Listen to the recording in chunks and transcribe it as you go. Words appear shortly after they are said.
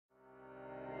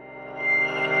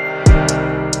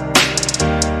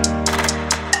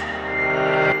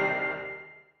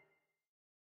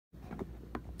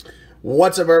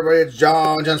What's up, everybody? It's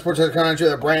John Sports Country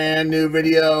with a brand new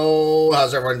video.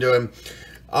 How's everyone doing?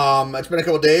 It's been a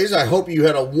couple days. I hope you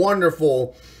had a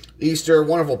wonderful Easter,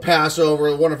 wonderful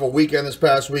Passover, wonderful weekend this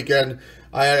past weekend.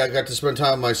 I got to spend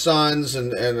time with my sons,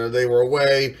 and they were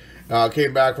away.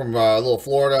 Came back from a little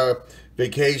Florida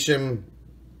vacation.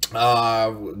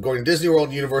 Going to Disney World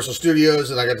and Universal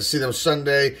Studios, and I got to see them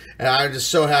Sunday, and I'm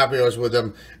just so happy I was with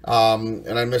them,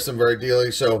 and I miss them very dearly.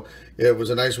 So it was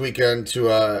a nice weekend to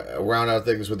round out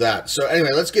things with that. So anyway,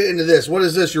 let's get into this. What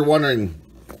is this, you're wondering?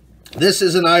 This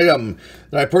is an item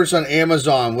that I purchased on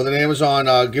Amazon with an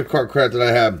Amazon gift card credit that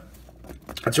I have.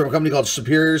 It's from a company called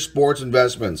Superior Sports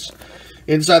Investments.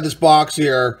 Inside this box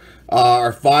here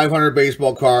are 500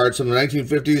 baseball cards from the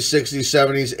 1950s, 60s,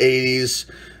 70s, 80s.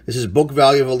 This is book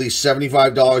value of at least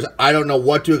 $75. I don't know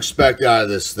what to expect out of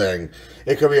this thing.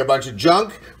 It could be a bunch of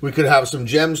junk. We could have some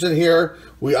gems in here.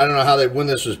 I don't know when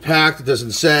this was packed. It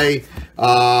doesn't say.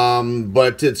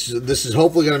 But this is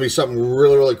hopefully going to be something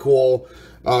really, really cool.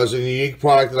 It's a unique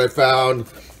product that I found.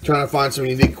 Trying to find some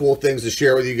unique, cool things to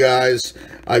share with you guys.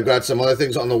 I've got some other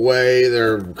things on the way.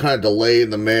 They're kind of delayed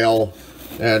in the mail.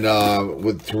 And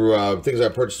through things I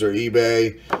purchased through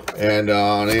eBay and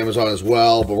on Amazon as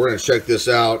well. But we're going to check this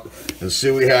out and see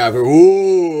what we have here.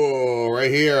 Ooh, right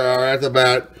here, right at the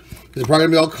bat. It's probably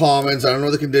going to be all commons. I don't know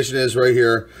what the condition is right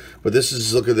here. But this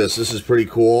is, look at this. This is pretty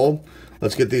cool.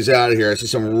 Let's get these out of here. I see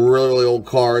some really, really old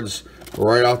cards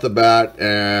right off the bat.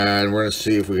 And we're going to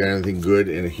see if we got anything good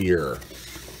in here.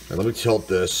 And let me tilt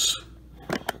this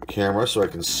camera so I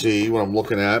can see what I'm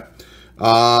looking at.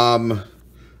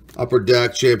 Upper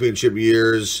Deck Championship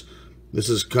years. This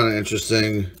is kind of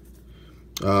interesting.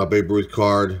 Babe Ruth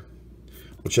card.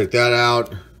 We'll check that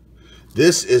out.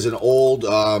 This is an old,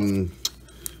 I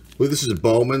believe this is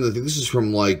Bowman. I think this is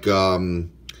from like, I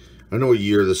don't know what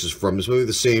year this is from. It's maybe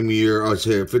the same year. Oh, it's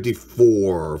here,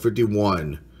 54 or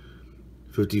 51.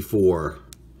 54.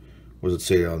 What does it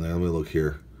say on there? Let me look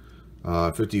here.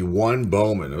 51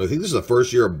 Bowman. I think this is the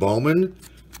first year of Bowman.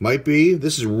 Might be.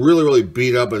 This is really, really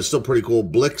beat up, but it's still pretty cool.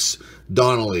 Blix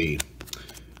Donnelly. You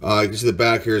can see the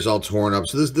back here is all torn up.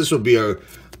 So this would be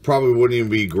probably wouldn't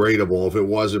even be gradable. If it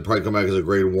was, it'd probably come back as a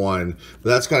grade 1. But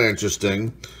that's kind of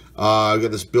interesting. I've got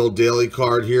this Bill Daly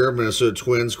card here. Minnesota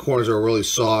Twins. Corners are really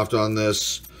soft on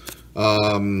this.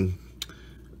 I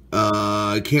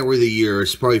can't read the year.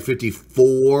 It's probably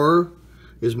 54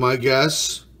 is my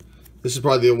guess. This is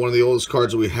probably one of the oldest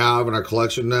cards that we have in our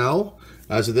collection now.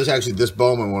 So this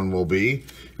Bowman one will be.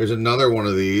 Here's another one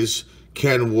of these.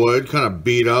 Ken Wood, kind of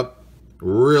beat up.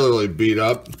 Really, really beat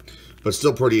up. But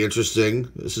still pretty interesting.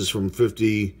 This is from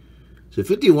 50. Is it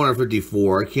 51 or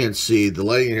 54? I can't see. The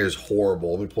lighting in here is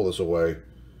horrible. Let me pull this away.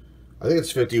 I think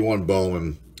it's 51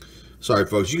 Bowman. Sorry,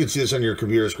 folks. You can see this on your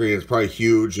computer screen. It's probably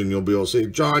huge, and you'll be able to say,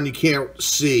 John, you can't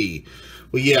see.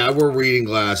 Well, yeah, I wear reading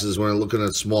glasses when I'm looking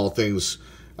at small things.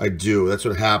 I do. That's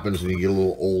what happens when you get a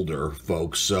little older,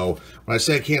 folks. So when I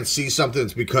say I can't see something,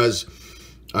 it's because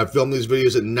I film these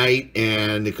videos at night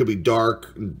and it could be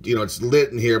dark. You know, it's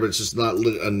lit in here, but it's just not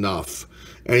lit enough.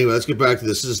 Anyway, let's get back to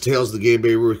this. This is Tales of the Game.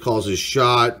 Babe Ruth calls his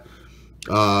shot.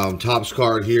 Topps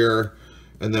card here.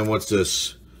 And then what's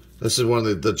this? This is one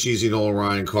of the cheesy Nolan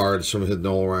Ryan cards from his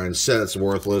Nolan Ryan set. It's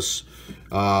worthless.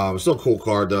 Still a cool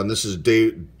card, though. And this is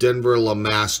Denver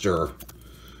LeMaster.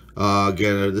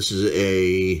 Again, this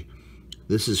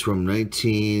is from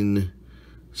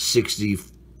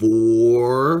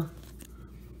 1964.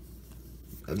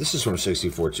 This is from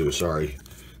 64 too. Sorry,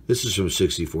 this is from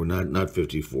 64, not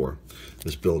 54.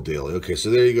 This Bill Daly. Okay, so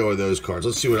there you go with those cards.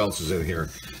 Let's see what else is in here.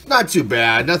 Not too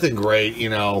bad. Nothing great, you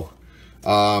know.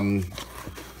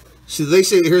 So they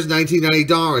say here's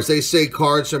 $1990. They say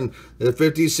cards from the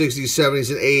 50s, 60s, 70s,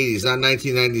 and 80s, not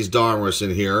 1990s Darmers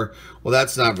in here. Well,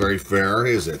 that's not very fair,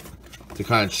 is it? To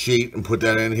kind of cheat and put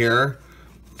that in here.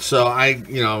 So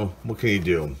you know, what can you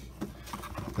do?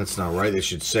 That's not right. They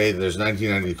should say that there's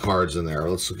 1990 cards in there.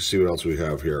 Let's see what else we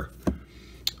have here.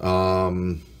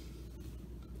 It's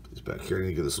back here. I need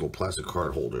to get this little plastic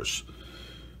card holders.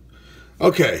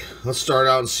 Okay, let's start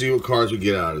out and see what cards we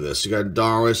get out of this. You got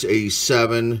Darwis,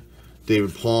 87.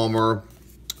 David Palmer.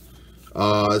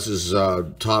 This is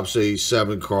Topps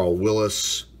 87, Carl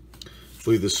Willis. I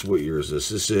believe this, what year is this?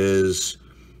 This is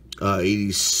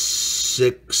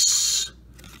 86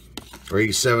 or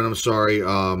 87, I'm sorry.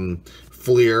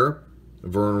 Fleer,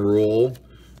 Vern Rule,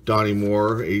 Donnie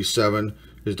Moore, 87.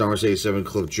 Here's Darwis 87,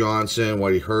 Cliff Johnson,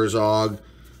 Whitey Herzog.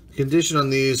 The condition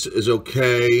on these is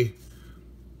okay.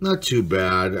 Not too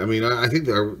bad. I mean, I think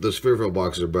the Spherefield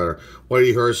boxes are better.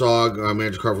 Whitey Herzog,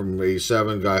 manager card from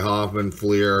 87, Guy Hoffman,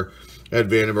 Fleer, Ed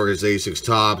Vandenberg is 86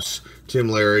 Topps, Tim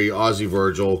Larry, Ozzie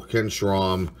Virgil, Ken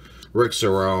Schramm, Rick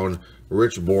Cerrone,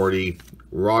 Rich Bordy,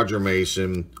 Roger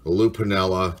Mason, Lou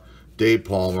Piniella, Dave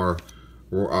Palmer,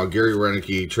 Gary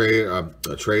Renicky.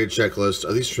 Trade checklist.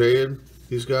 Are these traded?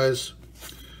 These guys?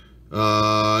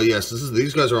 Yes.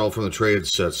 These guys are all from the trade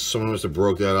sets. Someone must have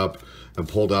broke that up and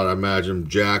pulled out, I imagine,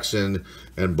 Jackson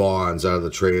and Bonds out of the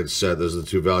trade set. Those are the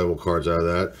 2 valuable cards out of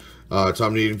that.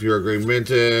 Tom Niedenfuhr, Greg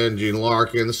Minton, Gene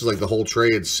Larkin. This is like the whole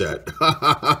trade set.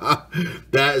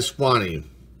 That is funny.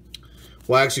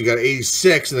 Well, actually, got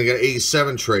 86 and they got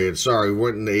 87 traded. Sorry, we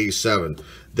went into 87.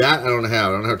 That I don't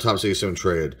have. I don't have Topps 87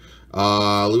 traded.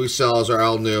 Louis Salazar,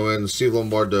 Al Newman, Steve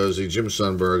Lombardozzi, Jim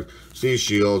Sundberg, Steve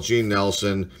Shields, Gene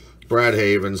Nelson, Brad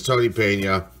Havens, Tony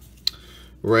Pena,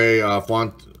 Ray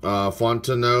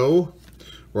Fontenot,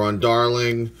 Ron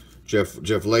Darling, Jeff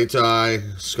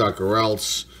Leitai, Scott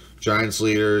Garrelts, Giants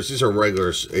leaders. These are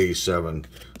regulars 87.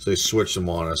 So they switched them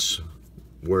on us.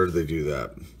 Where did they do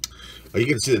that? You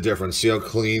can see the difference. See how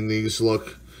clean these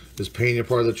look? Is Pena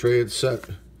part of the trade set?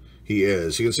 He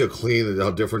is. You can see how clean,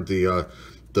 how different the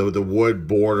wood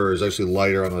border is actually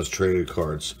lighter on those traded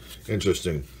cards.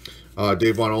 Interesting.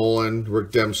 Dave Von Olen,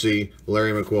 Rick Dempsey,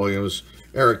 Larry McWilliams,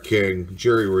 Eric King,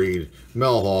 Jerry Reed,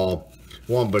 Mel Hall,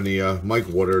 Juan Bonilla, Mike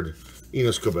Woodard,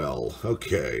 Enos Cabell.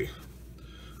 Okay.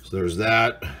 So there's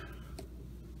that.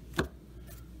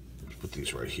 Let's put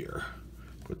these right here.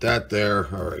 Put that there.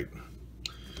 All right.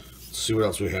 Let's see what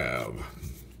else we have.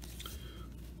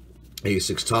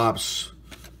 86 Topps.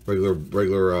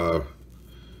 Regular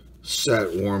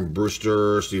set. Warren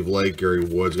Brewster, Steve Lake, Gary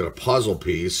Woods. Got a puzzle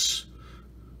piece.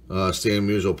 Stan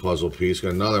Musial puzzle piece.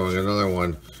 Got another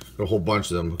one. Got a whole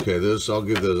bunch of them. Okay, this I'll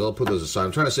give those. I'll put those aside.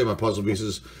 I'm trying to save my puzzle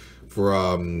pieces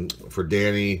for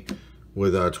Danny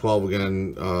with 12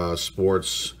 again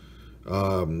sports.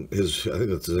 I think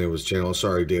that's the name of his channel.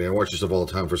 Sorry, Danny. I watch your stuff all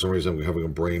the time. For some reason, I'm having a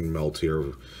brain melt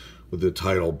here with the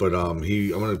title. But I'm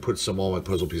going to put all my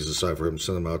puzzle pieces aside for him.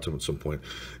 Send them out to him at some point.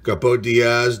 Got Bo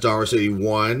Diaz, Doris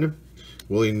 81,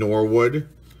 Willie Norwood,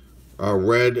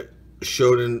 Red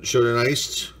Shoden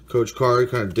Iced, Coach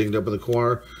Card, kind of dinged up in the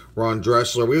corner. Ron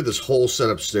Dressler. We have this whole set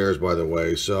upstairs, by the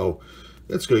way, so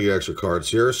let's go get extra cards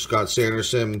here. Scott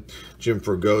Sanderson, Jim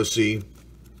Fergosi,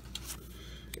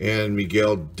 and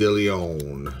Miguel De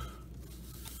Leon.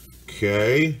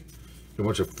 Okay. A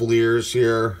bunch of Fleers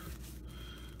here.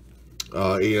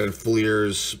 89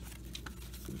 Fleers.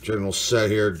 General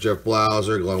set here. Jeff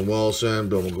Blauser, Glenn Wilson,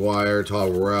 Bill McGuire,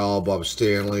 Todd Worrell, Bob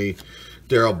Stanley,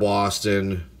 Daryl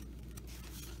Boston,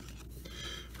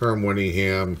 Herm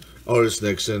Winningham, Otis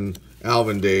Nixon,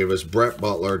 Alvin Davis, Brett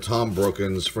Butler, Tom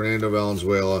Brookins, Fernando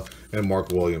Valenzuela, and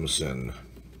Mark Williamson.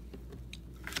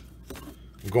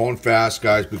 I'm going fast,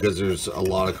 guys, because there's a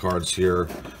lot of cards here,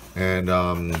 and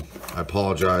I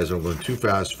apologize. I'm going too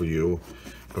fast for you,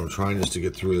 but I'm trying just to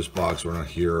get through this box. We're not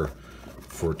here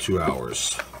for 2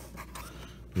 hours.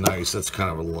 Nice. That's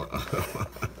kind of a lot.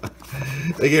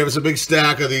 They gave us a big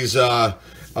stack of these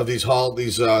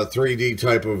 3D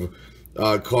type of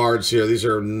cards here. These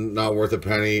are not worth a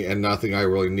penny and nothing I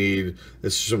really need.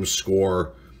 It's some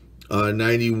score.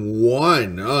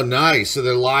 91. Oh, nice. So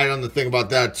they lied on the thing about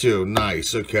that too.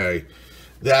 Nice. Okay.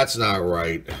 That's not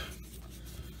right.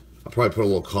 I'll probably put a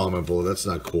little comment below. That's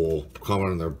not cool.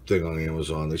 Comment on their thing on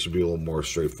Amazon. They should be a little more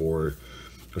straightforward.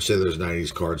 I'll say there's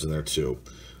 90s cards in there too.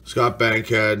 Scott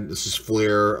Bankhead. This is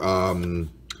Fleer.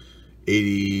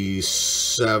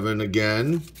 87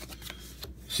 again.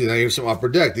 See, now you have some upper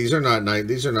deck. These are not 9.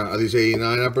 These are not. Are these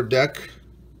 89 upper deck?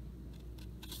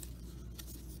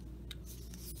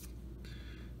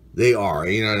 They are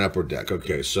 89 upper deck.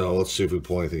 Okay, so let's see if we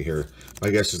pull anything here. My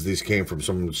guess is these came from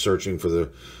someone searching for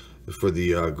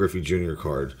the Griffey Jr.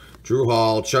 card. Drew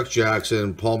Hall, Chuck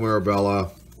Jackson, Paul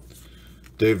Mirabella,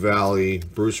 Dave Valley,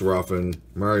 Bruce Ruffin,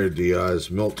 Mario Diaz,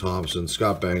 Milt Thompson,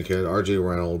 Scott Bankhead, R.J.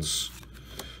 Reynolds,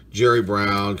 Jerry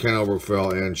Brown, Ken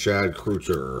Oberfeld, and Chad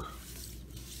Kreuter.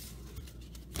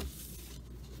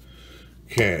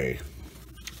 Okay,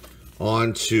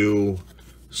 on to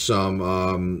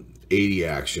some 80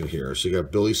 action here. So you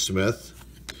got Billy Smith,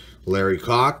 Larry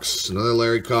Cox, another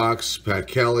Larry Cox, Pat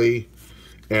Kelly,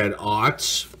 Ed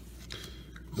Ott,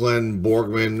 Glenn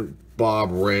Borgman,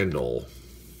 Bob Randall.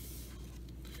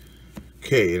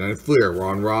 Okay, and then Fleer,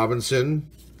 Ron Robinson,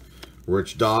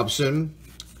 Rich Dobson,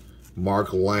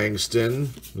 Mark Langston.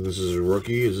 This is a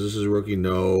rookie. Is this a rookie?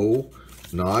 No,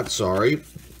 not. Sorry.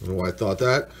 I don't know why I thought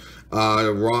that.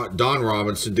 Don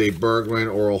Robinson, Dave Bergman,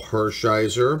 Oral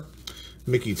Hershiser,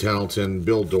 Mickey Templeton,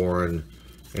 Bill Doran,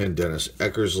 and Dennis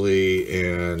Eckersley,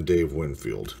 and Dave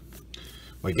Winfield.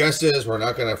 My guess is we're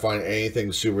not going to find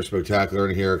anything super spectacular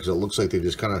in here because it looks like they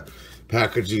just kind of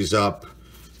package these up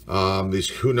These,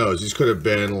 who knows? These could have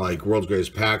been like World's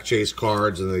Greatest Pack Chase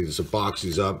cards, and they just box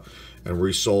these up and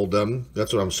resold them.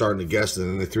 That's what I'm starting to guess. And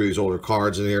then they threw these older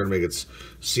cards in here to make it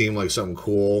seem like something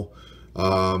cool.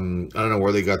 I don't know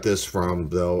where they got this from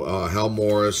though. Hal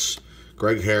Morris,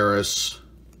 Greg Harris,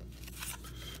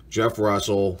 Jeff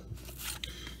Russell,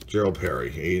 Gerald Perry,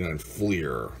 89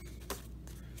 Fleer.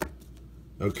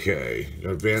 Okay,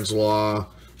 Advanced Law,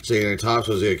 Saying Tops,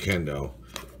 Jose Kendo.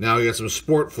 Now we got some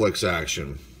Sport Flicks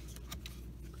action.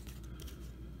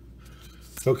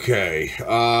 Okay,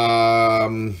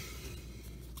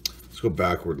 let's go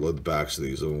backward, load the backs of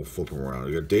these, and we'll flip them around.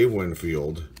 We got Dave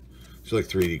Winfield. These are like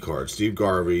 3D cards. Steve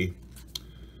Garvey,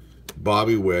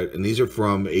 Bobby Witt, and these are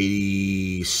from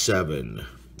 87,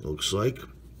 it looks like.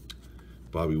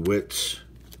 Bobby Witt,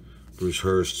 Bruce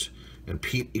Hurst, and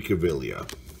Pete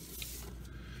Icaviglia.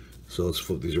 So let's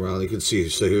flip these around. You can see,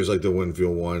 so here's like the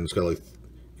Winfield one. It's got like,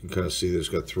 you can kind of see there's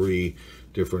got 3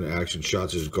 different action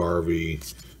shots. There's Garvey.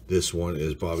 This one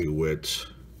is Bobby Witt.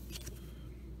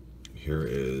 Here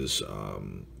is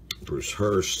Bruce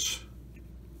Hurst.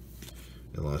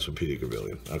 And the last one, Pete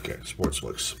Icaviglia. Okay, Sports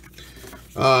Flicks.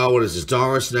 What is this?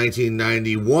 Doris,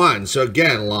 1991. So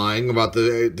again, lying about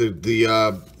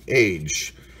the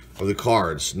age of the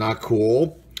cards. Not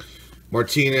cool.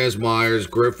 Martinez, Myers,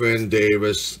 Griffin,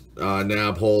 Davis,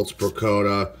 Nabholz,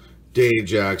 Prokota, Danny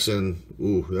Jackson.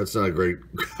 Ooh, that's not a great...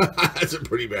 that's a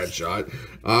pretty bad shot.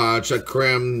 Chuck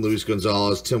Krim, Luis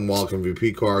Gonzalez, Tim Walker,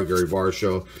 MVP card, Gary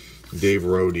Varsho, Dave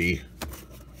Rohde.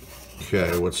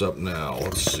 Okay, what's up now?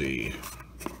 Let's see.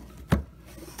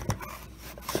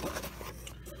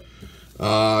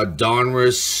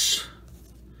 Donruss,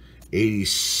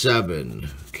 87.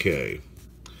 Okay.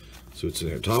 So it's in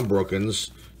here. Tom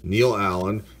Brookins, Neil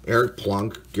Allen, Eric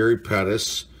Plunk, Gary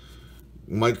Pettis,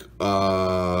 Mike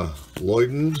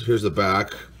Lloyden. Here's the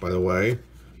back, by the way.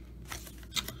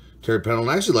 Terry Pendleton.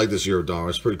 I actually like this year of Donruss.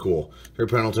 It's pretty cool. Terry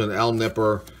Pendleton, Al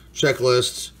Nipper,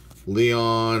 Checklist,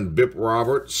 Leon Bip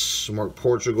Roberts, Mark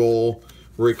Portugal,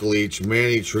 Rick Leach,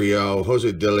 Manny Trio,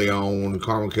 Jose De Leon,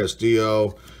 Carmen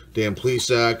Castillo, Dan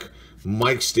Plesac,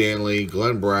 Mike Stanley,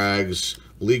 Glenn Braggs,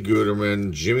 Lee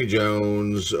Guterman, Jimmy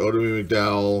Jones, Odom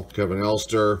McDowell, Kevin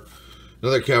Elster,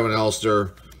 another Kevin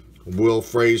Elster, Will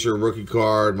Frazier, rookie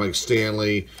card, Mike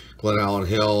Stanley, Glenn Allen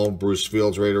Hill, Bruce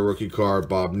Fields, Raider rookie card,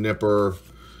 Bob Nipper,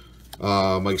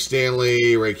 Mike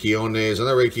Stanley, Ray Quiones,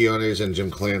 another Ray Quiones, and Jim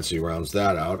Clancy rounds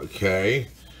that out. Okay,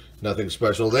 nothing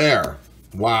special there.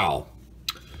 Wow.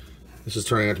 This is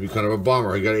turning out to be kind of a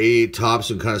bummer. I got 88 tops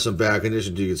and kind of some back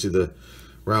condition. You can see the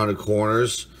rounded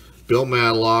corners. Bill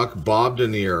Madlock, Bob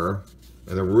Denier,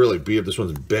 and they're really beat up. This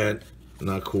one's bent.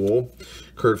 Not cool.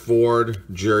 Kurt Ford,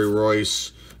 Jerry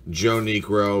Royce, Joe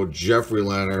Negro, Jeffrey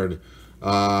Leonard.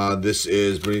 This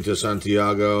is Benito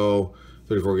Santiago,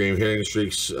 34-game hitting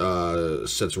streaks.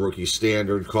 Sets rookie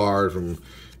standard card from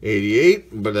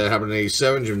 88, but that happened in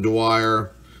 87. Jim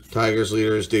Dwyer, Tigers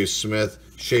leaders, Dave Smith,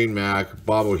 Shane Mack,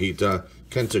 Bob Ojita,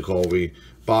 Kenta Colby,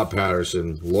 Bob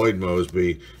Patterson, Lloyd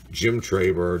Mosby, Jim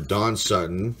Traber, Don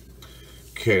Sutton.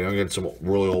 Okay, now I'm getting some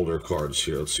really older cards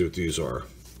here. Let's see what these are.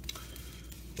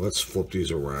 Let's flip these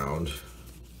around.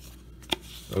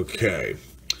 Okay.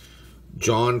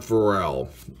 John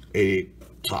Farrell,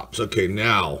 88 tops. Okay,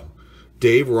 now,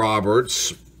 Dave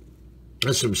Roberts.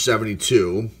 That's from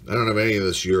 72. I don't have any of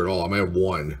this year at all. I might have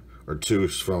 1 or 2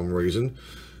 for some reason.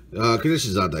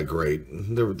 Condition's not that great.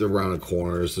 They're rounded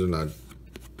corners. They're not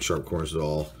sharp corners at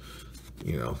all.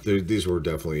 You know, these were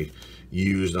definitely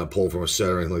used, not pulled from a set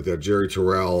or anything like that. Jerry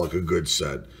Terrell, like a good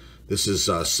set. This is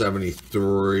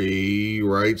 73,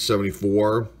 right?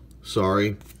 74.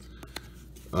 Sorry.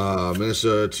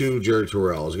 Minnesota 2, Jerry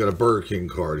Terrell. He's got a Burger King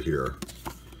card here,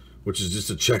 which is just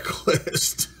a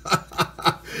checklist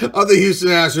of the Houston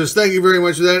Astros. Thank you very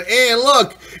much for that. And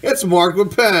look, it's marked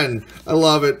with pen. I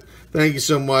love it. Thank you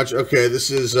so much. Okay, this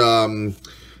is from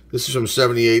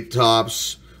 78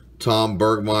 tops. Tom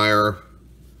Bergmeyer.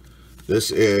 This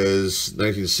is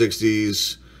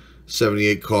 1960s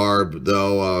 78 card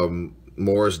though.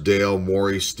 Morris Dale,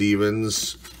 Maury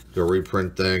Stevens, the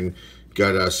reprint thing.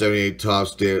 Got 78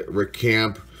 tops. Rick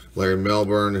Camp, Larry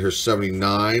Melbourne. Here's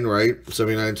 79, right?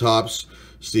 79 tops.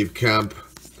 Steve Kemp.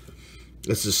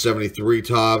 This is 73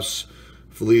 tops.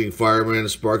 Leading Fireman,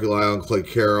 Sparky Lyle, and Clay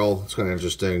Carroll. It's kind of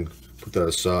interesting. Put that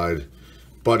aside.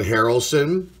 Bud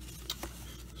Harrelson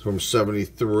from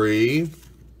 73.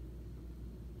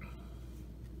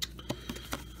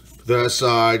 Put that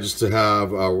aside just to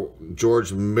have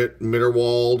George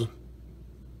Mitterwald.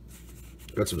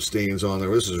 Got some stains on there.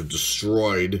 This is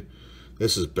destroyed.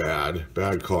 This is bad.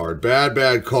 Bad card.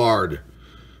 Bad card.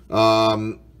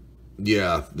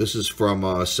 Yeah, this is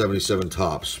from 77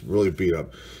 Tops. Really beat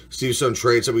up. Steve Stone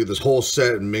trades. So we get this whole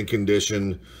set in mint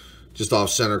condition. Just off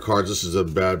center cards. This is a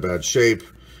bad shape.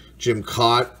 Jim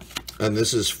Cott. And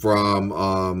this is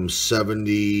from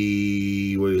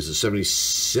 70, what is it,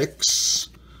 76,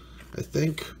 I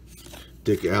think.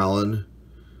 Dick Allen.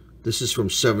 This is from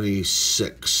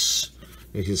 76,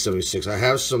 1976. I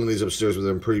have some of these upstairs, but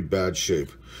they're in pretty bad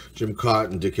shape. Jim Cott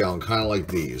and Dick Allen, kind of like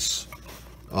these.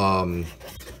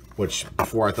 Which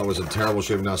before I thought was in terrible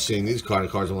shape. Now seeing these kind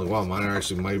of cards, I'm like, wow, mine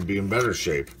actually might be in better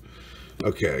shape.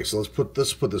 Okay, so let's put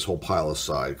this whole pile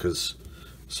aside, because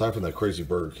aside from that crazy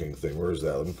Burger King thing, where is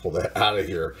that? Let me pull that out of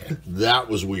here. That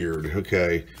was weird.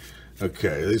 Okay,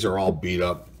 these are all beat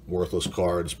up, worthless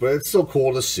cards, but it's still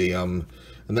cool to see them.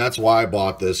 And that's why I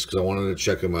bought this, because I wanted to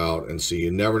check them out and see.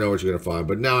 You never know what you're going to find.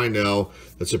 But now I know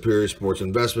that Superior Sports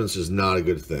Investments is not a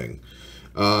good thing.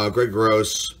 Greg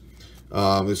Gross.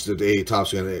 This is the 80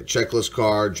 Tops again. Checklist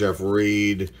card. Jeff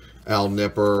Reed. Al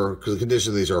Nipper. Because the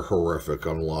condition of these are horrific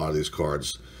on a lot of these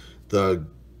cards. The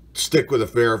stick with the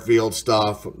Fairfield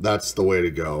stuff, that's the way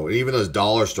to go. And even those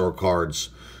dollar store cards,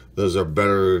 those are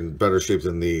better shape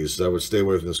than these. So I would stay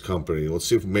away from this company. Let's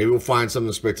see if maybe we'll find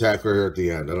something spectacular here at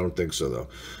the end. I don't think so, though.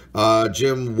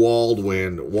 Jim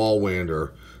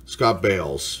Wallwander, Scott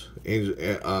Bales,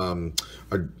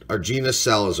 Argina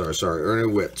Salazar,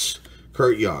 Ernie Witz,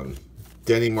 Kurt Young,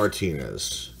 Denny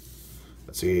Martinez.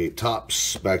 Let's see,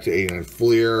 Tops, back to 89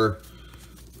 Fleer.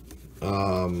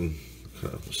 I'm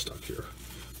stuck here.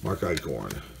 Mark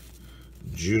Igorn,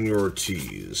 Junior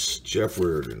Ortiz, Jeff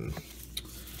Reardon.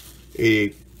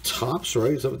 88 Tops,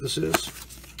 right? Is that what this is?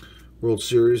 World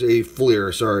Series. 80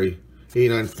 Fleer, sorry.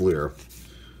 89 Fleer.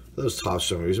 Those Tops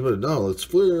for some reason, but no, it's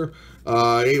Fleer.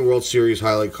 8 World Series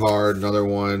highlight card. Another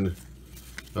one.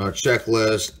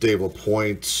 Checklist. Dave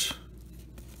LaPointe.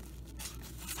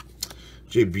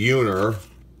 Jay Buhner.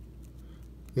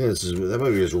 Yeah, that might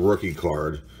be his rookie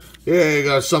card. Yeah, you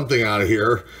got something out of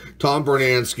here. Tom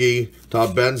Bernansky.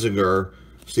 Todd Benzinger.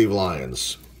 Steve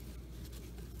Lyons.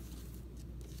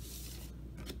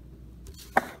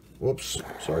 Whoops.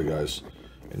 Sorry, guys.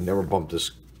 I never bumped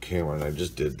this camera, and I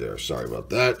just did there. Sorry about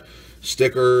that.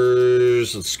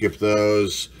 Stickers. Let's skip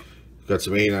those. Got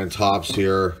some 89 Tops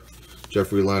here.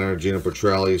 Jeffrey Leonard, Gina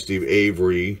Petrelli, Steve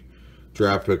Avery.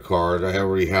 Draft pick card. I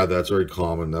already had that. It's very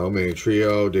common, though. Manny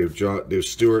Trio. Dave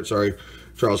Stewart. Sorry.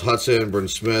 Charles Hudson. Bryn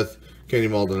Smith. Kenny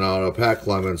Maldonado. Pat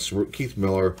Clements. Keith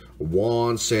Miller.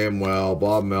 Juan Samuel.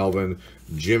 Bob Melvin.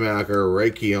 Jim Acker. Ray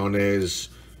Quiones.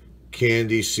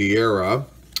 Candy Sierra.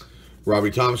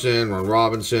 Robbie Thompson, Ron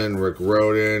Robinson, Rick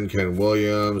Roden, Ken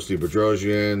Williams, Steve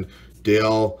Bedrosian,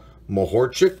 Dale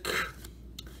Mohorchik.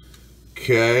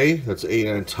 Okay, that's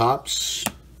 89 Tops.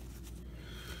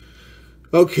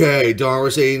 Okay,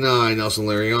 Darvis 89, Nelson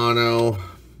Lariano,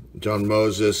 John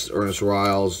Moses, Ernest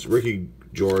Riles, Ricky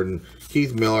Jordan,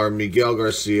 Keith Miller, Miguel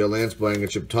Garcia, Lance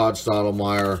Blankenship, Todd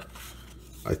Stottlemyre.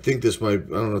 I think this might, I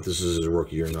don't know if this is his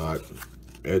rookie or not.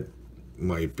 It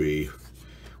might be.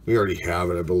 We already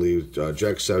have it, I believe.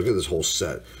 Jack Savage, get this whole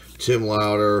set. Tim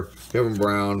Lauder, Kevin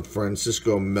Brown,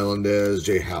 Francisco Melendez,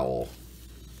 Jay Howell.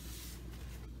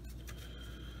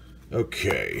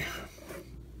 Okay.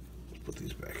 Let's put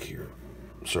these back here.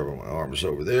 Sorry about my arms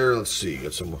over there. Let's see.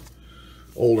 Got some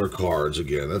older cards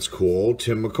again. That's cool.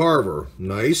 Tim McCarver.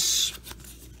 Nice.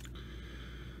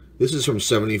 This is from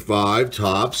 75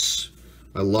 Tops.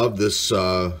 I love this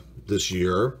this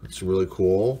year. It's really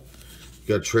cool.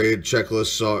 Got a trade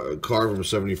checklist card from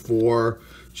 74.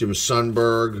 Jim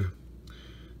Sundberg.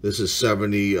 This is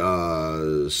 70. What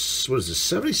is this?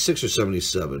 76 or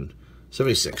 77?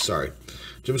 76. Sorry.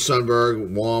 Jim Sundberg.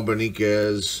 Juan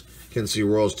Beniquez. Kenzie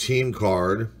Royals team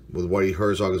card with Whitey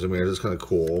Herzog as a manager. That's kind of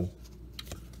cool.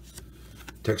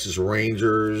 Texas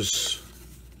Rangers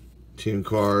team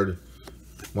card.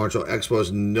 Montreal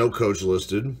Expos. No coach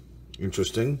listed.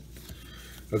 Interesting.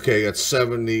 Okay, got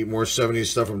 70, more 70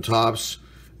 stuff from Tops.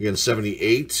 Again,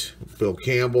 78, Bill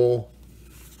Campbell.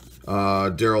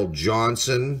 Daryl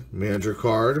Johnson, manager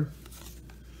card.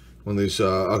 One of these,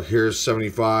 here's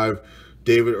 75,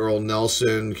 David Earl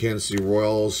Nelson, Kansas City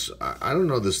Royals. I don't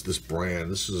know this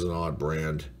brand. This is an odd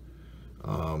brand.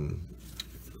 I'll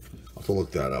have to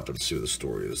look that up and see what the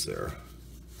story is there.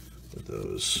 With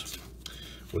those,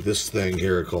 with this thing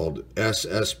here called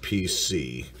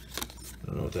SSPC. I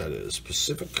don't know what that is.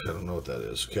 Pacific? I don't know what that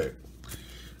is. Okay.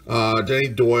 Danny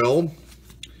Doyle.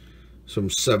 Some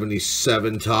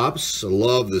 77 Tops. I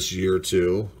love this year,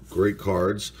 too. Great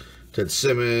cards. Ted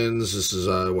Simmons. This is,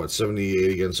 what,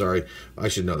 78 again. Sorry. I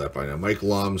should know that by now. Mike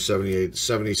Lum, 78.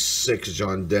 76,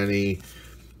 John Denny.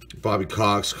 Bobby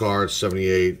Cox cards,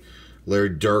 78.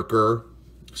 Larry Durker.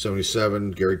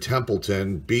 77, Gary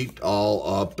Templeton, beat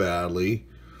all up badly.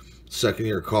 Second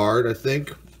year card, I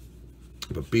think.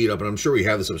 But beat up, and I'm sure we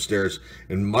have this upstairs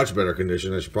in much better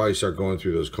condition. I should probably start going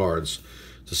through those cards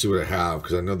to see what I have,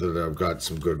 because I know that I've got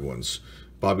some good ones.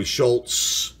 Bobby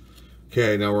Schultz.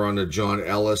 Okay, now we're on to John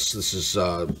Ellis. This is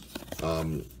their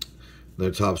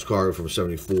Topps card from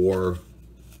 74.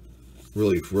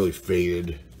 Really, really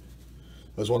faded.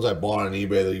 Those ones I bought on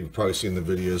eBay that you've probably seen the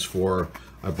videos for.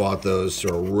 I bought those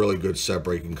through a really good set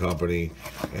breaking company,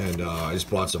 and I just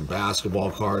bought some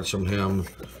basketball cards from him.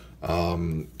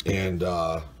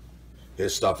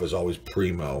 His stuff is always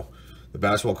primo. The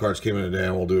basketball cards came in today,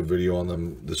 and we'll do a video on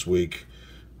them this week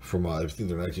from I think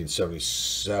they're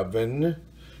 1977. And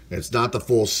it's not the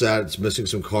full set; it's missing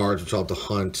some cards, which I'll have to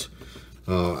hunt.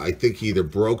 I think he either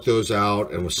broke those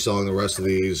out and was selling the rest of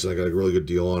these. I got a really good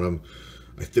deal on them.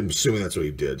 I'm assuming that's what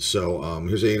he did. So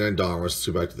here's $89. Let's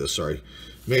go back to this. Sorry.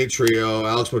 Main trio,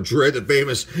 Alex Madrid, the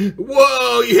famous.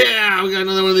 Whoa, yeah, we got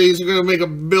another one of these. We're going to make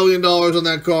 $1 billion on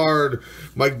that card.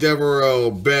 Mike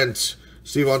Devereaux, Bent,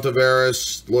 Steve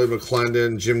Ontiveros, Lloyd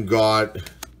McClendon, Jim Gott,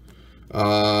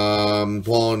 Paul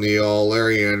O'Neill,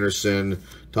 Larry Anderson,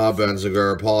 Todd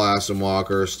Benziger, Paul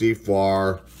Assenwalker, Steve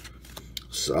Farr,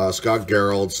 Scott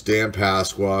Gerald, Stan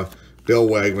Pasqua, Bill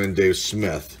Wegman, Dave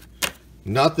Smith.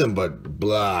 Nothing but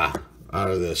blah out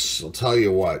of this. I'll tell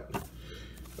you what.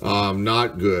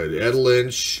 Not good. Ed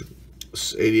Lynch,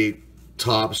 88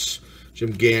 Topps,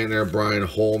 Jim Gantner, Brian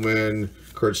Holman,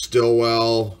 Kurt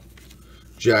Stillwell,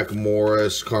 Jack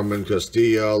Morris, Carmen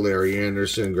Castillo, Larry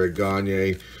Anderson, Greg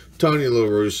Gagne, Tony La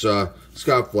Russa,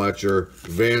 Scott Fletcher,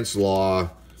 Vance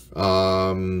Law,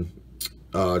 Joe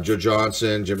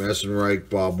Johnson, Jim Essenreich,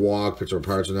 Bob Walk, Pittsburgh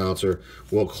Pirates announcer,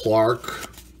 Will Clark.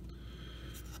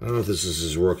 I don't know if this is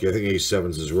his rookie. I think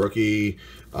 87 is his rookie.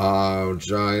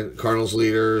 Giant Cardinals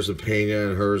leaders, Pena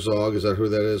and Herzog. Is that who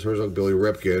that is? Herzog, Billy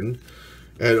Ripken,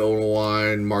 Ed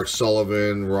Onowine, Mark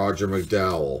Sullivan, Roger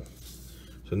McDowell.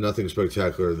 So nothing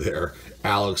spectacular there.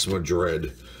 Alex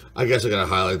Madrid. I guess I gotta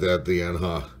highlight that at the end,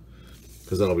 huh?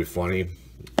 Because that'll be funny.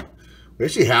 We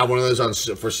actually have one of those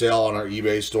for sale on our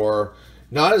eBay store.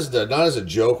 Not as a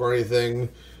joke or anything.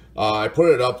 I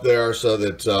put it up there so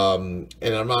that,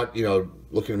 and I'm not,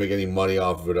 looking to make any money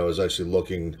off of it. I was actually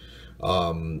looking,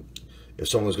 if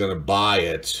someone was going to buy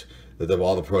it, that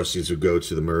all the proceeds would go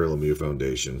to the Mary Lemieux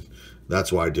Foundation.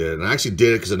 That's why I did it. And I actually did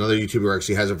it because another YouTuber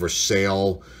actually has it for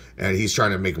sale, and he's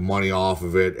trying to make money off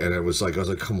of it. And it was like, I was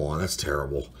like, come on, that's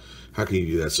terrible. How can you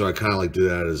do that? So I kind of like do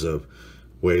that as a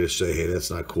way to say, hey,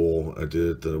 that's not cool. I did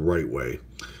it the right way.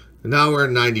 And now we're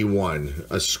at 91,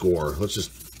 a score. Let's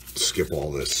just skip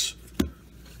all this.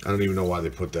 I don't even know why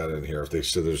they put that in here if they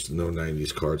said there's no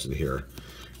 90s cards in here.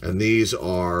 And these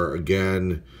are,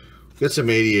 again, get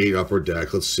some 88 upper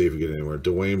deck. Let's see if we get anywhere.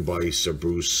 Dwayne Bice,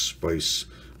 Bruce Bice,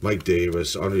 Mike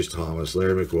Davis, Andres Thomas,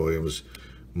 Larry McWilliams,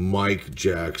 Mike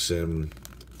Jackson,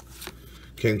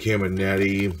 Ken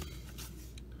Caminetti,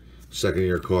 second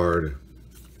year card,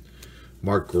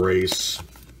 Mark Grace.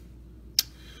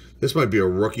 This might be a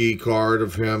rookie card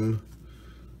of him.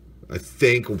 I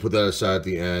think we'll put that aside at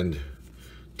the end.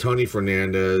 Tony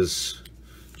Fernandez,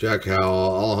 Jack Howell,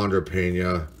 Alejandro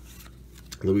Pena,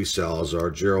 Luis Salazar,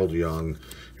 Gerald Young,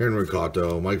 Henry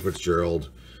Cotto, Mike Fitzgerald,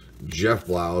 Jeff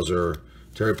Blauser,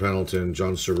 Terry Pendleton,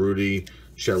 John Cerruti,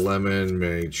 Chet Lemon,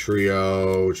 Manny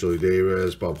Trio, Chili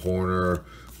Davis, Bob Horner,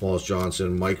 Wallace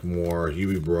Johnson, Mike Moore,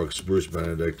 Huey Brooks, Bruce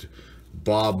Benedict,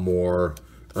 Bob Moore,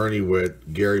 Ernie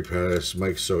Witt, Gary Pettis,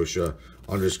 Mike Scioscia,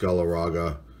 Andres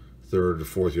Galarraga, third to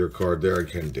fourth year card there, and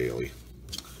Ken Daly.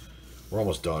 We're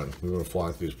almost done. We've been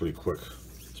flying through this pretty quick.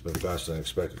 It's been faster than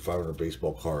expected. 500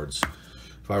 baseball cards.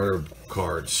 500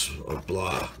 cards of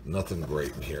blah. Nothing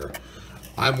great in here.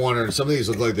 I'm wondering, some of these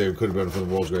look like they could have been from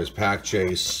the World's Greatest Pack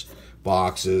Chase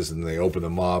boxes, and they open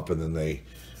them up, and then they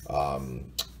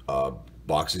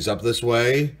box these up this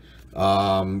way.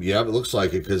 Yeah, it looks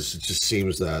like it because it just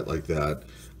seems that like that.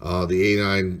 The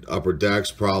 89 upper decks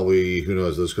probably, who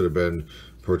knows, those could have been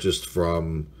purchased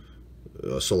from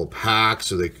solo pack,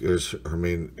 so there's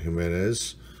Herman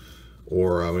Jimenez,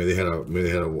 or maybe they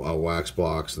had a wax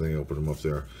box and they opened them up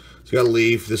there. So you got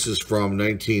Leaf. This is from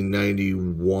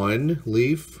 1991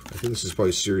 Leaf. I think this is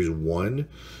probably Series 1.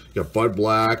 You got Bud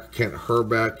Black, Kent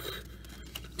Herbeck,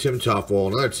 Tim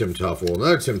Tuffle, another Tim Tuffle,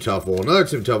 another Tim Tuffle, another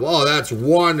Tim Tuffle. Oh, that's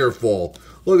wonderful.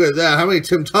 Look at that. How many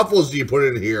Tim Tuffles do you put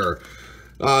in here?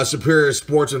 Superior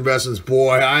Sports Investments.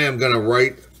 Boy, I am going to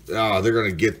write. Oh, they're going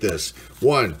to get this.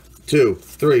 1, 2,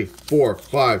 3, 4,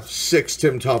 5, 6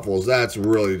 Tim Tuffles. That's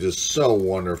really just so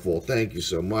wonderful. Thank you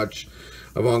so much.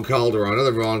 Yvonne Calderon,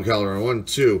 another Yvonne Calderon. 1,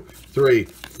 2, 3,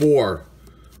 4.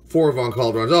 4 Von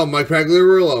Calderons. Oh, Mike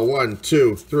Pagliarulo. 1,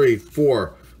 2, 3,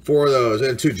 4. 4 of those.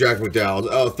 And 2 Jack McDowells.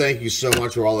 Oh, thank you so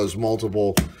much for all those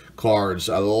multiple cards.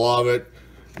 I love it.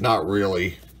 Not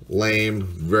really. Lame.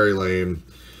 Very lame.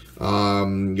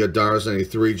 You got Darius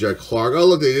 93, Jack Clark. Oh,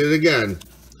 look, they did it again.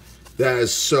 That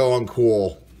is so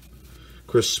uncool.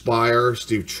 Chris Spire,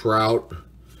 Steve Trout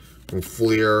from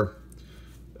Fleer.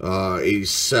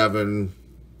 87.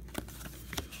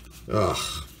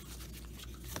 Ugh.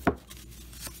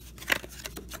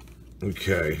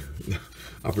 Okay.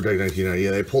 Upper Deck 1990.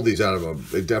 Yeah, they pulled these out of a...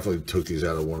 They definitely took these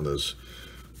out of one of those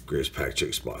greatest pack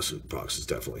chase boxes,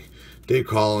 definitely. Dave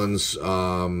Collins.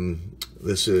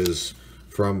 This is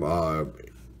from...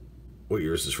 what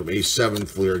year is this from? 87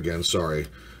 Fleer again, sorry.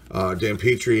 Dan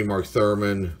Petrie, Mark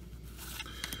Thurman,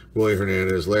 Willie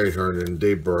Hernandez, Larry Herndon,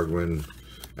 Dave Bergman,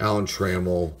 Alan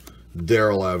Trammell,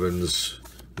 Darrell Evans,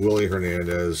 Willie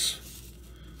Hernandez,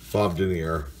 Bob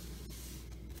Denier.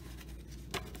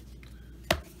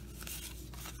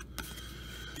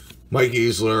 Mike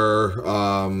Easler,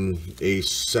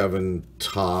 A7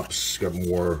 Tops, got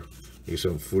more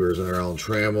A7 Fleers in there. Alan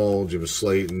Trammell, Jim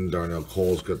Slayton, Darnell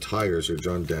Cole's got Tigers here,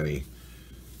 John Denny.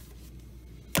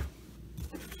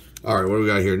 All right, what do we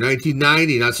got here?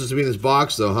 1990, not supposed to be in this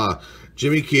box though, huh?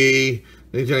 Jimmy Key,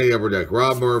 1990 Upper Deck,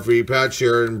 Rob Murphy, Pat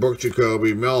Sheridan, Brooke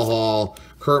Jacoby, Mel Hall,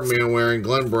 Kurt Manwaring,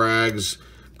 Glenn Braggs,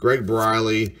 Greg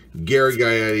Briley, Gary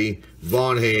Gaetti,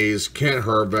 Vaughn Hayes, Kent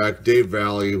Herbeck, Dave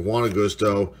Valley, Juan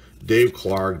Augusto, Dave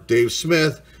Clark, Dave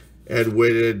Smith, Ed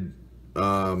Whitted,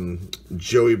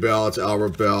 Joey Bell, it's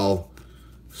Albert Bell.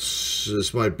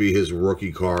 This might be his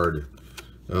rookie card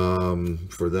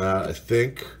for that, I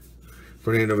think.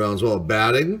 Fernando Valenzuela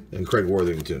batting, and Craig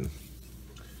Worthington.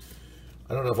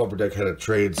 I don't know if Upper Deck had a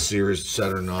trade series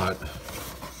set or not.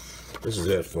 This is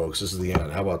it, folks. This is the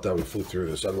end. How about that? We flew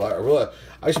through this. I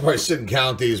should probably sit and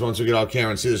count these once we get off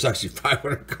camera and see there's actually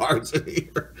 500 cards in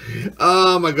here.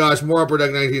 Oh my gosh, more Upper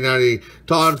Deck 1990.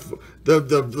 Todd,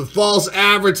 the false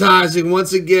advertising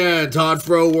once again. Todd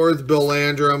Froworth, Bill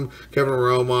Landrum, Kevin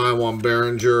Romine, Juan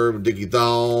Behringer, Dickie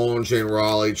Thone, Shane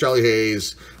Raleigh, Charlie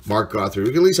Hayes, Mark Guthrie. We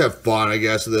can at least have fun, I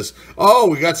guess, with this. Oh,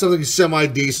 we got something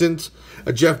semi-decent.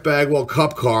 A Jeff Bagwell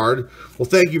Cup card. Well,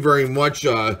 thank you very much,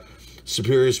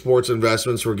 Superior Sports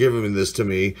Investments, for giving this to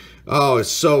me. Oh, it's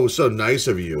so nice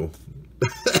of you.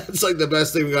 It's like the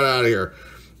best thing we got out of here.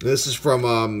 This is from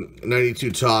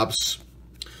 92 Tops.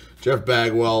 Jeff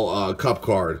Bagwell Cup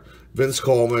card. Vince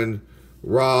Coleman,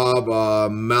 Rob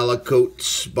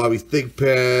Malakote, Bobby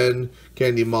Thigpen,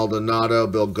 Candy Maldonado,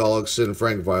 Bill Gullickson,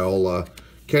 Frank Viola,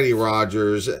 Kenny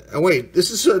Rogers. And wait, this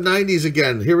is 90s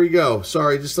again. Here we go.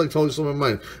 Sorry, just like totally slipped my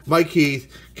mind. Mike Heath,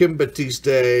 Kim Batiste,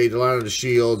 Delano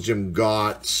DeShields, Jim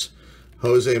Gotts,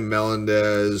 Jose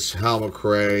Melendez, Hal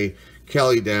McRae,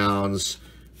 Kelly Downs,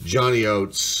 Johnny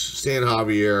Oates, Stan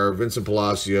Javier, Vincent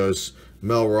Palacios,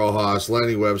 Mel Rojas,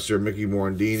 Lanny Webster, Mickey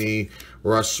Morandini,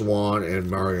 Russ Swan, and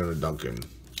Mariano Duncan.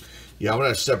 Yeah, I'm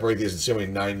going to separate these and see how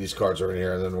many 90s cards are in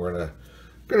here, and then we're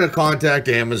going to contact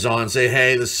Amazon, say,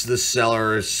 hey, this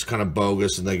seller is kind of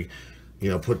bogus, and they,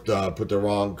 put the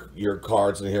wrong year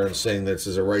cards in here and saying that this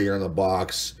is right here in the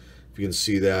box. If you can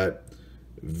see that,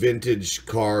 vintage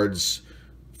cards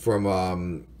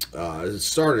from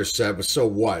starter set, but so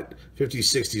what? 50s,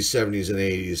 60s, 70s, and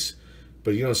 80s.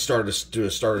 But you don't do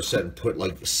a starter set and put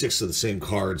like 6 of the same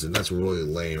cards, and that's really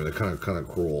lame and kind of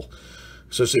cruel.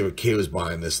 Especially if Kay was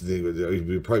buying this,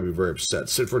 he'd probably be very upset.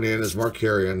 Sid Fernandez, Mark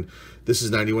Carrion. This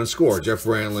is 91 score. Jeff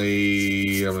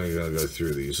Brantley. I'm not going to go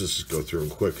through these. Let's just go through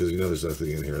them quick because there's nothing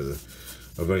in here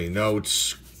of any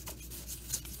notes.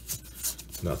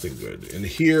 Nothing good in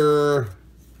here.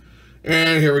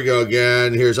 And here we go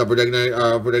again. Here's Upper Deck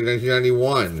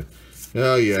 1991.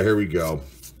 Oh yeah, here we go.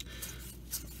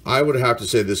 I would have to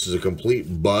say this is a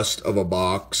complete bust of a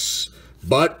box,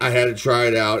 but I had to try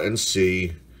it out and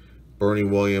see. Bernie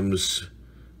Williams.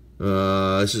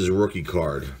 This is a rookie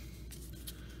card.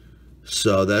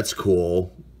 So that's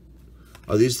cool.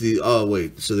 Are these the... Oh,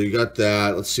 wait. So they got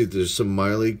that. Let's see if there's some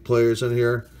minor league players in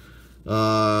here.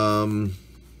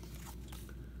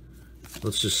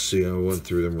 Let's just see. I went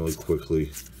through them really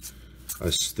quickly.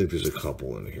 I think there's a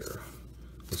couple in here.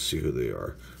 Let's see who they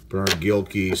are. Bernard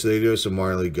Gilkey. So they do have some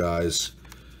minor league guys.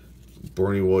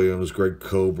 Bernie Williams, Greg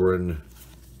Coburn,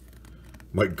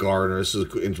 Mike Gardner. This is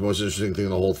the most interesting thing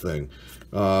in the whole thing.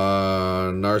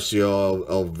 Narcio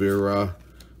Elvira,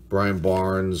 Brian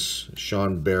Barnes,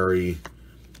 Sean Berry,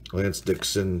 Lance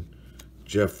Dixon,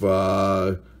 Jeff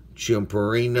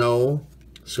Chiamparino,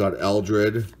 Scott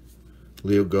Eldred,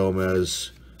 Leo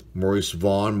Gomez, Maurice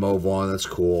Vaughn, Mo Vaughn, that's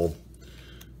cool.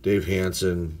 Dave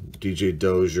Hansen, DJ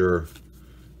Dozier,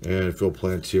 And Phil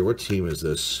Plantier. What team is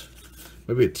this?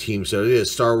 Maybe a team set. It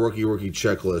is Star Rookie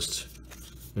checklist.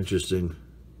 Interesting.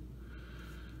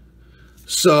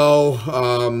 So,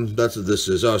 that's what this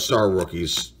is. Oh, Star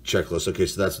Rookies checklist. Okay,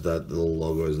 so that's what that little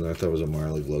logo is. And I thought it was a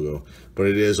minor league logo. But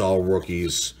it is all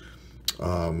rookies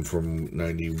from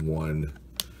 91.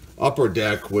 Upper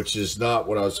Deck, which is not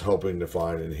what I was hoping to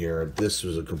find in here. This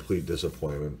was a complete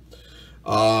disappointment.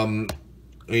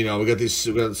 You know, we got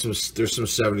some, there's some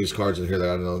 70s cards in here that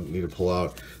I don't need to pull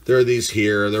out. There are these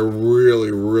here. They're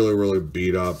really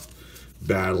beat up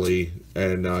badly.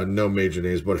 And no major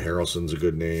names, but Harrelson's a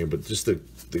good name. But just the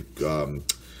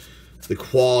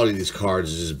quality of these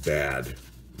cards is just bad.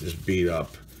 Just beat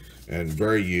up and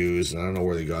very used. And I don't know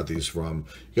where they got these from.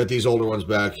 You got these older ones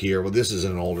back here. Well, this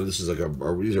isn't older. This is like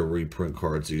these are reprint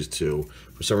cards, these two.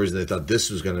 For some reason, they thought this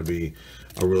was going to be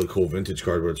a really cool vintage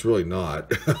card, but it's really not.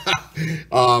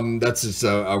 That's just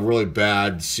a really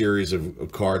bad series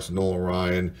of cards. Nolan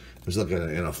Ryan. There's like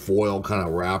in a foil kind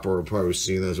of wrapper. I've probably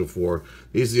seen those before.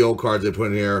 These are the old cards they put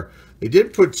in here. They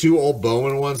did put two old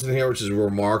Bowman ones in here, which is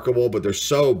remarkable, but they're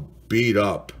so beat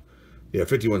up. Yeah,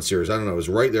 51 series. I don't know. It was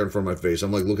right there in front of my face.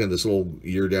 I'm like looking at this little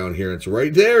ear down here. And it's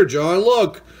right there, John.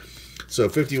 Look. So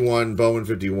 51, Bowman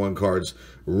 51 cards.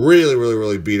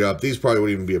 Really beat up. These probably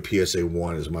wouldn't even be a PSA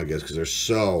 1 is my guess because they're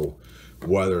so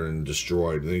weathered and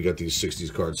destroyed. And then you got these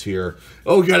 60s cards here.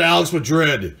 Oh, we got Alex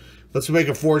Madrid. Let's make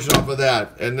a fortune off of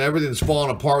that. And everything's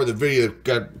falling apart with the video.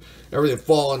 Got everything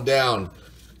falling down.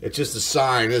 It's just a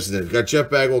sign, isn't it? Got Jeff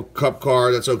Bagwell Cup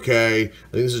card. That's okay. I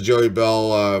think this is Joey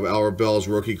Bell, Albert Bell's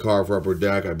rookie card for Upper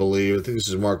Deck, I believe. I think this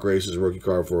is Mark Grace's rookie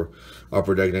card for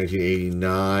Upper Deck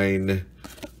 1989.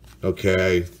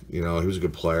 Okay. You know, he was a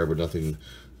good player, but nothing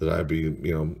that I'd be,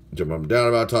 you know, jumping up and down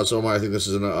about. Todd Somar, I think this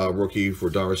is a rookie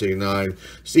for Donruss 89.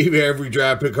 Steve Avery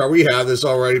draft pick card. We have this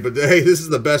already, but hey, this is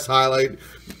the best highlight.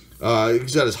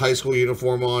 He's got his high school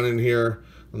uniform on in here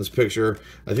on this picture.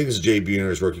 I think this is Jay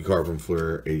Buhner's rookie card from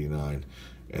Fleer 89.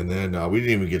 And then we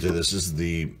didn't even get to this. This is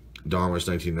the Donruss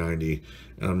 1990.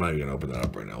 And I'm not even going to open that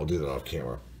up right now. We'll do that off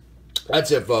camera.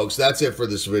 That's it, folks. That's it for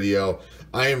this video.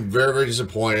 I am very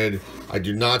disappointed. I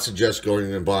do not suggest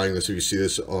going and buying this if you see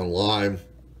this online.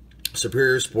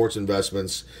 Superior Sports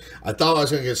Investments. I thought I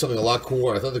was going to get something a lot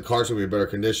cooler. I thought the cards would be in better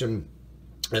condition.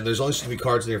 And there's only supposed to be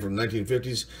cards in here from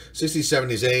 1950s, 60s,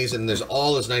 70s, 80s, and there's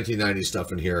all this 1990s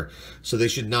stuff in here. So they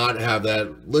should not have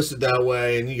that listed that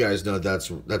way. And you guys know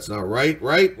that's not right.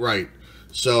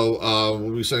 So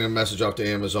we'll be sending a message off to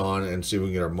Amazon and see if we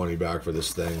can get our money back for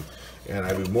this thing. And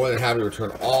I'd be more than happy to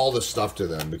return all the stuff to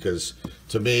them because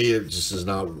to me it just is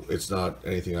not. It's not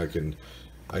anything I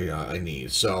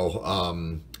need.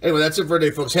 So anyway, that's it for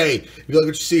today, folks. Hey, if you like what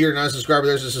you see here, non-subscriber,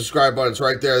 there's a subscribe button. It's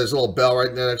right there. There's a little bell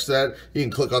right there next to that. You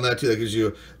can click on that too. That gives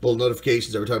you little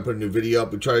notifications every time I put a new video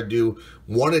up. We try to do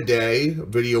one a day,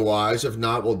 video-wise. If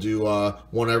not, we'll do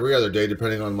one every other day,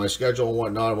 depending on my schedule and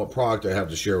whatnot, and what product I have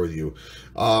to share with you.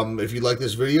 If you like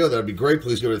this video, that'd be great.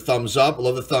 Please give it a thumbs up. I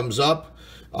love the thumbs up.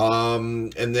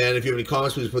 And then if you have any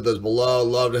comments, please put those below.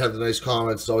 Love to have the nice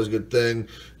comments. It's always a good thing.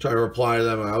 Try to reply to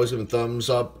them. I always give them thumbs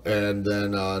up and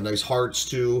then nice hearts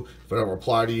too if I don't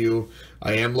reply to you.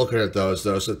 I am looking at those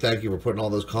though, so thank you for putting all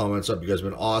those comments up. You guys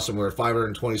have been awesome. We're at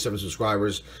 527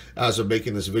 subscribers as of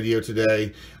making this video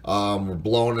today. We're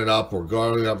blowing it up. We're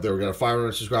going up there. We got a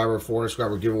 500 subscriber, 400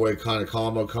 subscriber giveaway kind of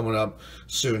combo coming up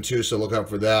soon too, so look out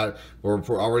for that. We're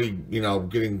already, you know,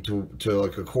 getting to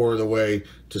like a quarter of the way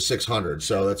to 600,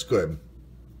 so that's good.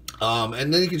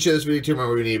 And then you can share this video to my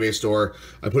Marine eBay store.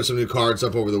 I put some new cards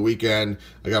up over the weekend.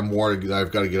 I got more that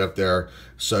I've got to get up there,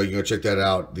 so you can go check that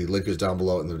out. The link is down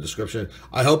below in the description.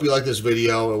 I hope you like this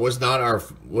video. It was not our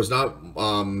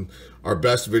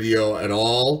best video at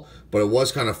all, but it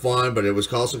was kind of fun. But it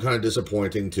was also kind of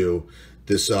disappointing too.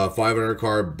 This 500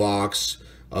 card box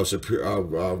of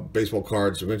baseball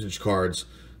cards, vintage cards,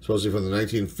 supposedly from the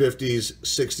 1950s,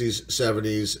 60s,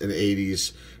 70s, and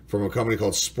 80s, from a company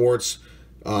called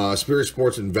Superior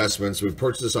Sports Investments. We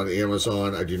purchased this on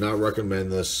Amazon. I do not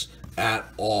recommend this at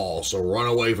all. So run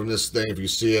away from this thing if you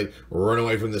see it. Run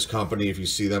away from this company if you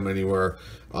see them anywhere.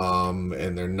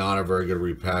 And they're not a very good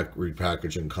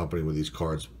repackaging company with these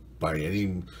cards by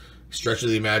any stretch of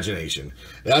the imagination.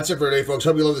 That's it for today, folks.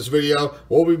 Hope you love this video.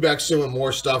 We'll be back soon with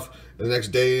more stuff in the next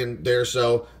day or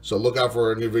so. So look out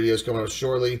for new videos coming up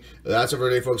shortly. That's it for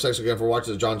today, folks. Thanks again for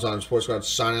watching. This is John Sports Cards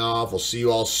signing off. We'll see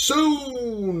you all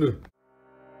soon.